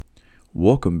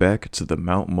Welcome back to the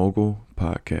Mount Mogul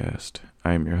podcast.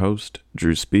 I am your host,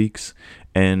 Drew Speaks,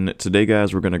 and today,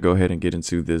 guys, we're going to go ahead and get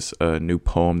into this new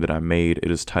poem that I made.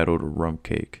 It is titled Rum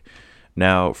Cake.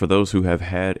 Now, for those who have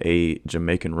had a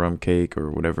Jamaican rum cake or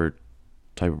whatever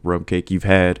type of rum cake you've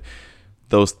had,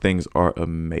 those things are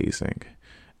amazing.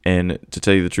 And to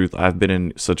tell you the truth, I've been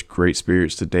in such great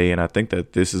spirits today, and I think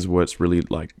that this is what's really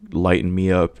like lightened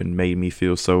me up and made me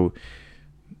feel so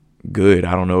good.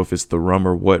 I don't know if it's the rum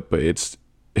or what, but it's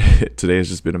today has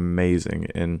just been amazing,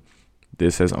 and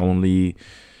this has only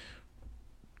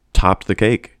topped the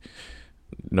cake.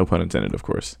 No pun intended, of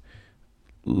course.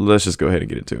 Let's just go ahead and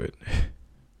get into it.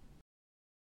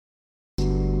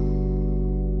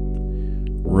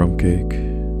 Rum cake.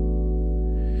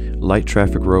 Light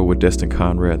traffic road with Destin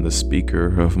Conrad in the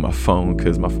speaker of my phone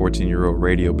because my 14-year-old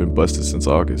radio been busted since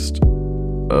August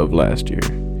of last year.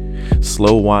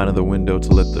 Slow whine of the window to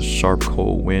let the sharp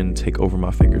cold wind take over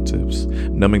my fingertips,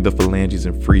 numbing the phalanges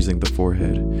and freezing the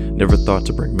forehead. Never thought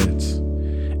to bring mitts.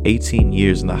 18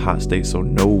 years in the hot state, so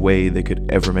no way they could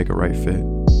ever make a right fit.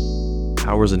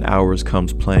 Hours and hours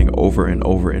comes playing over and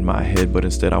over in my head, but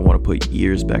instead I want to put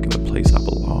years back in the place I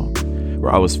belong,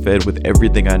 where I was fed with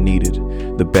everything I needed,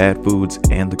 the bad foods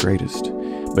and the greatest.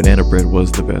 Banana bread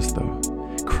was the best though.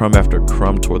 Crumb after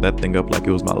crumb tore that thing up like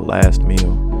it was my last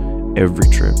meal. Every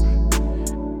trip.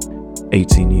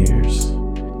 18 years.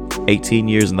 18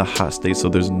 years in the hot state, so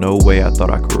there's no way I thought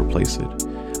I could replace it.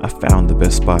 I found the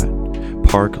best spot.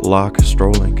 Park, lock,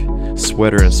 strolling.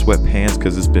 Sweater and sweatpants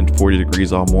because it's been 40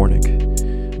 degrees all morning.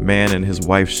 Man and his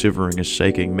wife shivering and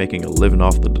shaking, making a living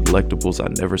off the delectables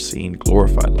I'd never seen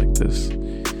glorified like this.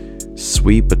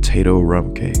 Sweet potato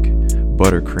rum cake.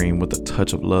 Buttercream with a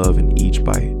touch of love in each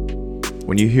bite.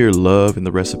 When you hear love in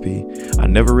the recipe, I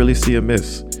never really see a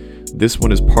miss. This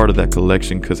one is part of that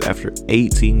collection because after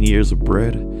 18 years of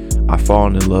bread, I've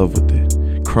fallen in love with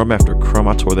it. Crumb after crumb,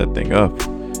 I tore that thing up.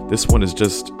 This one is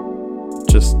just,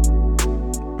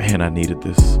 man, I needed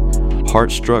this.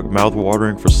 Heart-struck,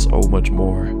 mouth-watering for so much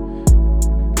more.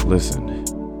 Listen,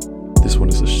 this one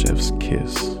is a chef's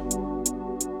kiss.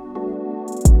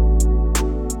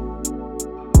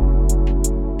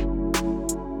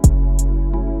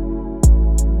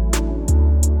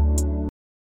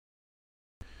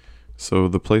 So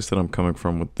the place that I'm coming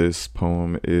from with this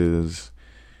poem is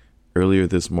earlier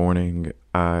this morning,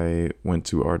 I went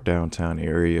to our downtown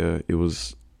area. It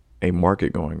was a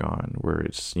market going on where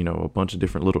it's, a bunch of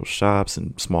different little shops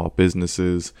and small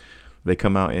businesses. They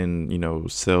come out and,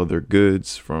 sell their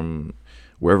goods from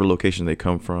wherever location they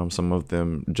come from. Some of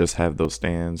them just have those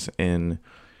stands. And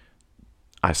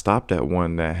I stopped at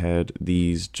one that had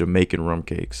these Jamaican rum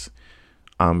cakes.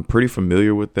 I'm pretty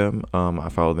familiar with them. I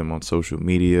follow them on social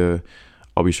media.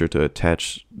 I'll be sure to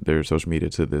attach their social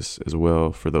media to this as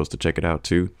well for those to check it out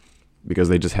too, because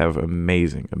they just have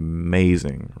amazing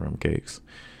rum cakes.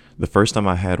 The first time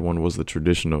I had one was the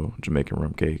traditional Jamaican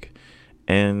rum cake.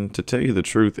 And to tell you the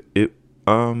truth, it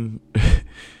if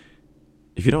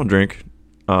you don't drink,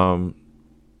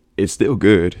 it's still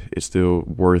good. It's still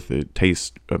worth it.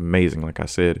 Tastes amazing, like I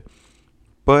said.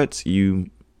 But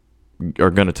you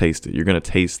are going to taste it. You're going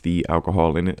to taste the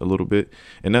alcohol in it a little bit,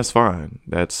 and that's fine.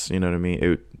 That's, you know what I mean?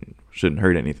 It shouldn't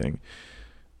hurt anything.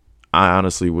 I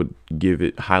honestly would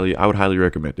I would highly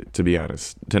recommend it, to be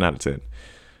honest. 10 out of 10.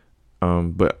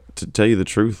 But to tell you the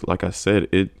truth, like I said,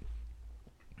 it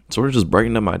sort of just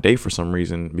brightened up my day for some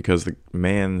reason, because the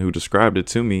man who described it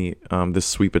to me, this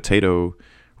sweet potato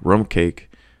rum cake,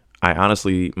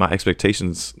 my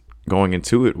expectations going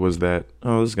into it was that,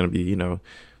 this is going to be,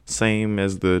 same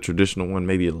as the traditional one,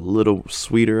 maybe a little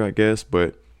sweeter, I guess,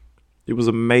 but it was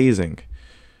amazing.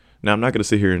 Now, I'm not going to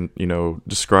sit here and,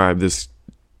 describe this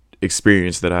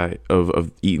experience that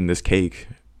of eating this cake.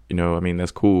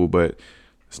 That's cool, but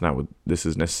it's not what this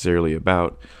is necessarily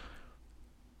about.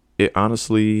 It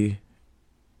honestly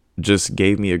just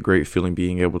gave me a great feeling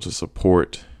being able to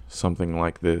support something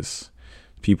like this.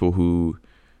 People who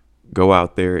go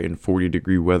out there in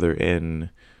 40-degree weather and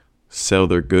sell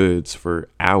their goods for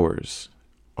hours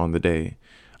on the day.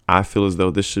 I feel as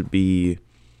though this should be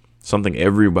something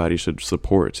everybody should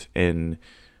support and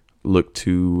look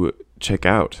to check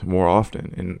out more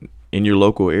often in your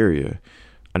local area.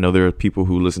 I know there are people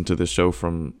who listen to this show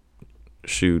from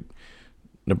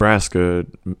Nebraska,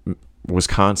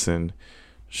 Wisconsin,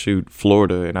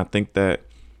 Florida, and I think that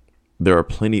there are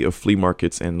plenty of flea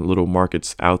markets and little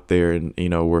markets out there, and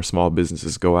where small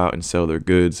businesses go out and sell their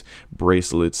goods,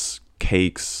 bracelets,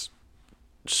 cakes,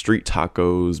 street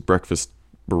tacos, breakfast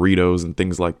burritos, and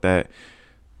things like that.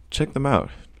 Check them out.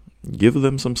 Give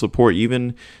them some support.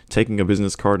 Even taking a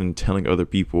business card and telling other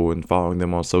people and following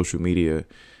them on social media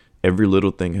every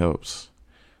little thing helps.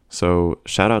 So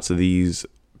shout out to these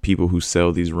people who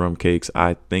sell these rum cakes.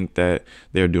 I think that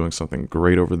they're doing something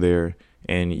great over there.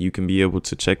 And you can be able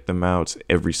to check them out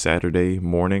every Saturday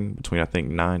morning between, I think,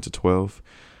 9 to 12.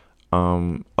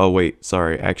 Oh wait,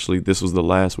 sorry. Actually, this was the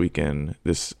last weekend.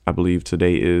 I believe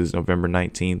today is November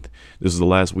 19th. This is the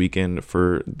last weekend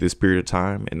for this period of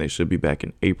time, and they should be back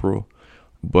in April.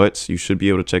 But you should be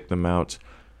able to check them out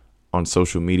on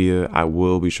social media. I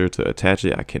will be sure to attach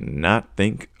it. I cannot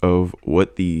think of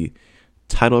what the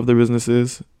title of their business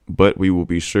is, but we will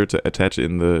be sure to attach it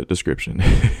in the description.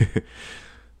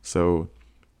 So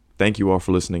thank you all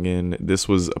for listening in. This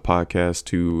was a podcast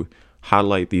to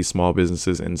highlight these small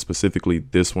businesses, and specifically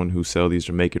this one who sell these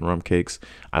Jamaican rum cakes.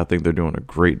 I think they're doing a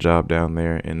great job down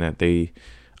there, and that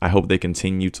I hope they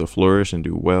continue to flourish and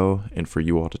do well, and for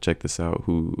you all to check this out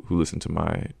who listen to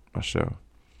my show.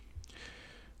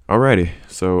 Alrighty,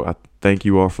 so I thank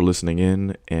you all for listening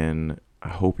in, and I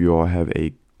hope you all have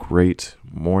a great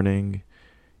morning,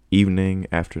 evening,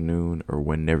 afternoon, or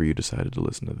whenever you decided to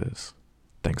listen to this.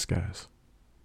 Thanks, guys.